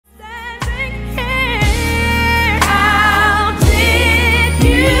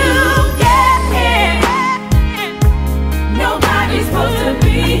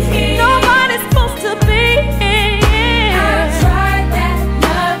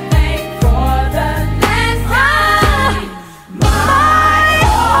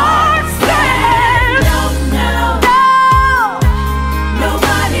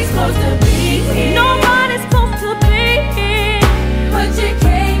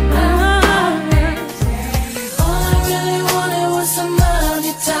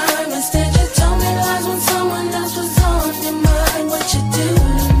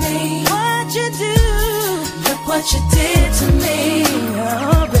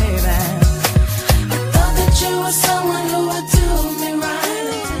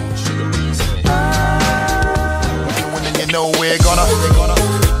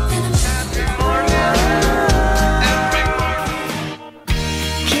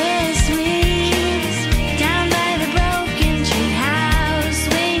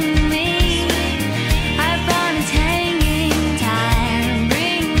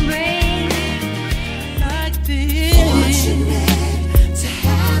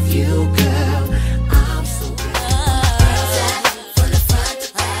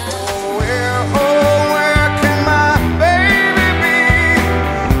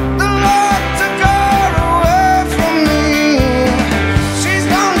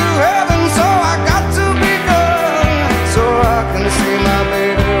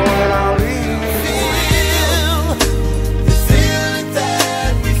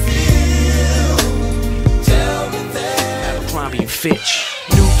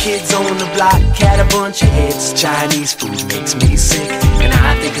kids on the block had a bunch of hits. Chinese food makes me sick, and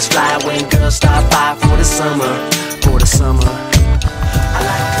I think it's fly when girls stop by for the summer. For the summer, I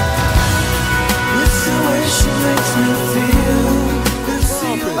like her. It's the way she makes me feel.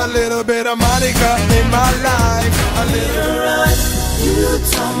 A little bit of Monica in my life. A little rush. You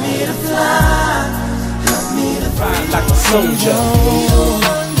taught me to fly, help me to fly like a soldier. I don't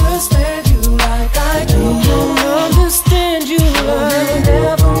understand you like I do. I don't understand you like I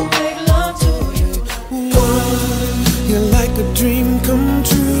never make love to you. One, you're like a dream come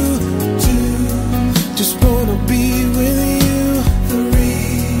true. Two, just wanna be with you.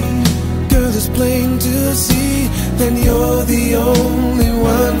 Three, girl, it's plain to see that you're the only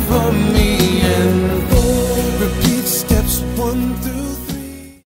one for me.